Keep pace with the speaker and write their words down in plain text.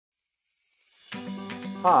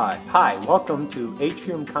Hi, welcome to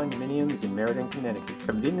Atrium Condominiums in Meriden, Connecticut,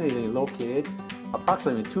 conveniently located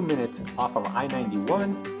approximately 2 minutes off of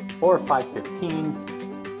I-91 or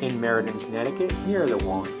 515 in Meriden, Connecticut, near the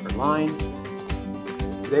Wallingford line.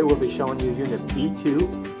 Today we'll be showing you Unit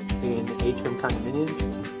B2 in Atrium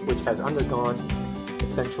Condominiums, which has undergone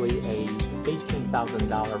essentially a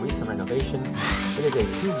 $18,000 recent renovation. It is a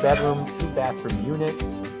 2-bedroom, 2-bathroom unit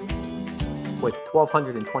with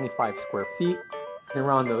 1,225 square feet. And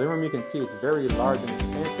around the living room, you can see it's very large and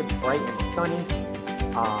expansive, bright and sunny.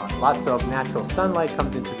 Lots of natural sunlight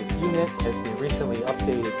comes into this unit. Has been recently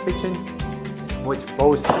updated kitchen, which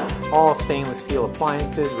boasts all stainless steel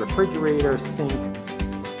appliances, refrigerator, sink,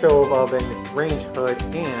 stove oven, range hood,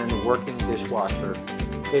 and working dishwasher.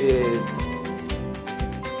 It is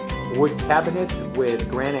wood cabinets with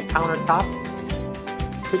granite countertops.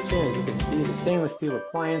 Kitchen, as you can see, the stainless steel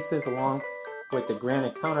appliances along with the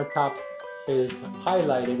granite countertops is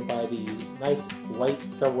highlighted by the nice white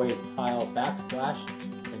subway tile backsplash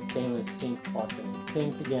and stainless sink, faucet and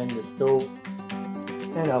sink. Again, the stove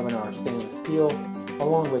and oven are stainless steel,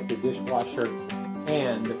 along with the dishwasher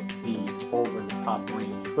and the over-the-top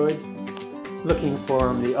range hood. Looking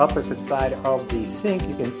from the opposite side of the sink,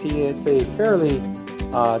 you can see it's a fairly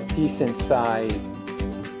decent sized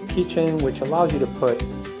kitchen, which allows you to put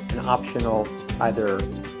an optional either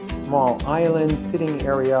small island sitting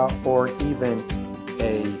area or even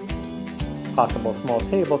a possible small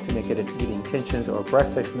table to make it an eating kitchen or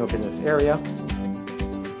breakfast nook in this area.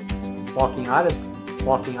 Walking out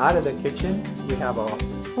of the kitchen, we have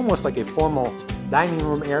almost like a formal dining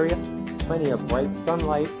room area. Plenty of bright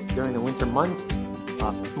sunlight during the winter months.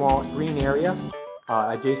 A small green area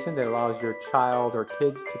adjacent that allows your child or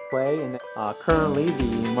kids to play. And currently,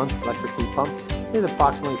 the monthly electric heat pump is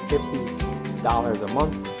approximately $50 a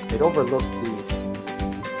month. It overlooks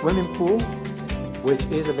the swimming pool, which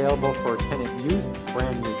is available for tenant use.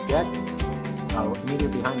 Brand new deck.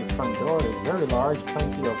 Immediately behind the front door, it is very large,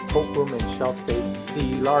 plenty of coat-room and shelf space.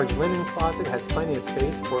 The large linen closet has plenty of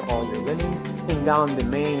space for all your linens. Looking down the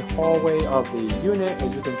main hallway of the unit,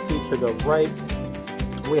 as you can see to the right,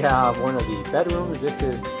 we have one of the bedrooms. This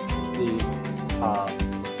is the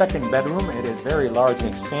second bedroom. It is very large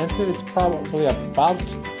and expansive. It's probably about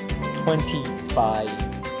 20 by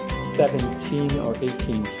 17 or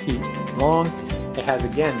 18 feet long. It has,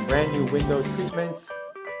 again, brand new window treatments,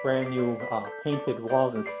 brand new painted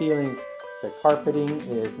walls and ceilings. The carpeting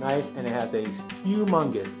is nice, and it has a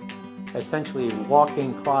humongous, essentially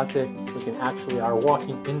walk-in closet. We are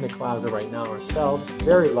walking in the closet right now ourselves.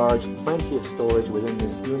 Very large, plenty of storage within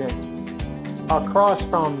this unit. Across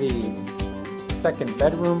from the second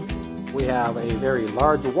bedroom, we have a very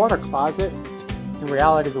large water closet. In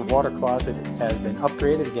reality, the water closet has been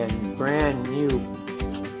upgraded. Again, brand new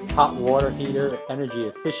hot water heater, energy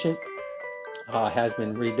efficient, has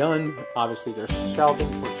been redone. Obviously, there's shelving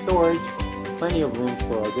for storage, plenty of room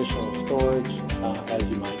for additional storage as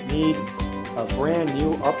you might need. A brand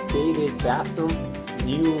new updated bathroom,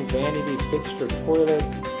 new vanity fixture, toilet,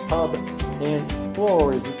 tub, and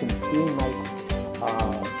floor. As you can see, nice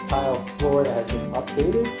tile floor that has been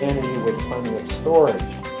updated, and with plenty of storage.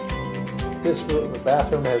 This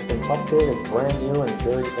bathroom has been updated, brand new and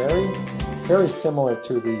very airy, very similar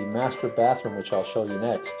to the master bathroom, which I'll show you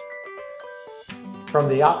next. From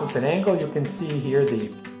the opposite angle, you can see here the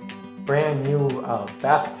brand new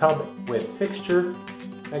bathtub with fixture.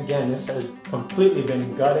 Again, this has completely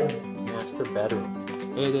been gutted, master bedroom.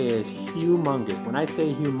 It is humongous. When I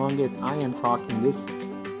say humongous, I am talking this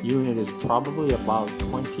unit is probably about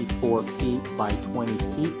 24 feet by 20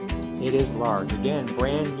 feet. It is large. Again,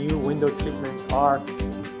 brand new window treatments are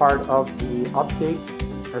part of the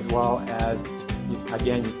updates, as well as,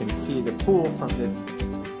 again, you can see the pool from this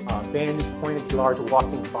vantage point, large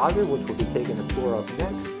walk-in closet, which we'll be taking a tour of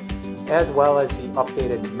next, as well as the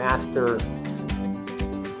updated master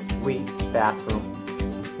suite bathroom.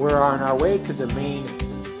 We're on our way to the main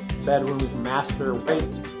bedroom's master suite.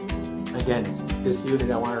 Again, this unit,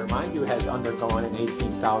 I want to remind you, has undergone an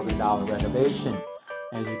 $18,000 renovation.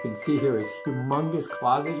 As you can see here is humongous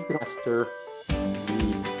closet. You can master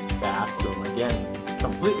the bathroom. Again,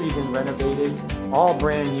 completely been renovated, all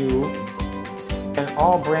brand new, and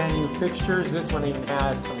all brand new fixtures. This one even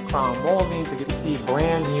has some crown molding. So you can see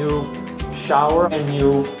brand new shower and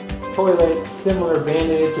new toilet, similar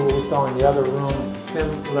vanity to what we saw in the other room,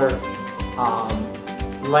 similar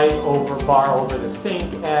light over bar over the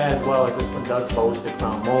sink, as well as this one does boast the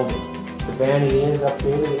crown molding. The vanity is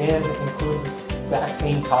updated and includes exact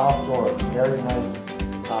same tile floor. Very nice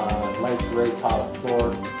light gray tile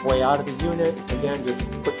floor. Way out of the unit, again, just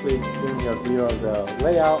quickly giving you a view of the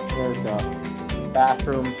layout. There's the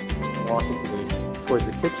bathroom. Walk towards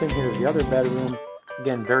the kitchen. Here's the other bedroom.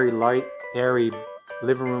 Again, very light, airy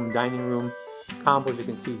living room, dining room. Combo, as you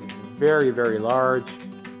can see, is very, very large.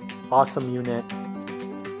 Awesome unit.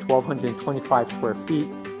 1,225 square feet.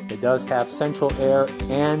 It does have central air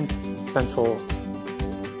and central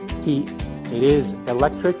heat. It is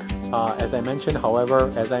electric, as I mentioned.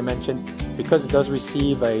 However, as I mentioned, because it does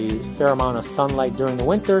receive a fair amount of sunlight during the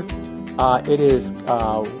winter, it is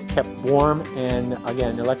kept warm, and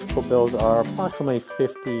again, electrical bills are approximately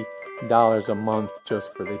 $50 a month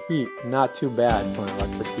just for the heat. Not too bad for an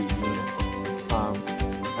electric heat unit.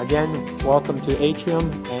 Again, welcome to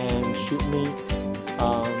Atrium, and shoot me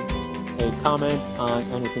a comment on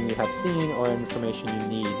anything you have seen or information you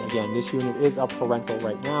need. Again, this unit is up for rental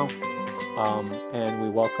right now, and we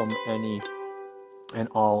welcome any and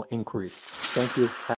all inquiries. Thank you.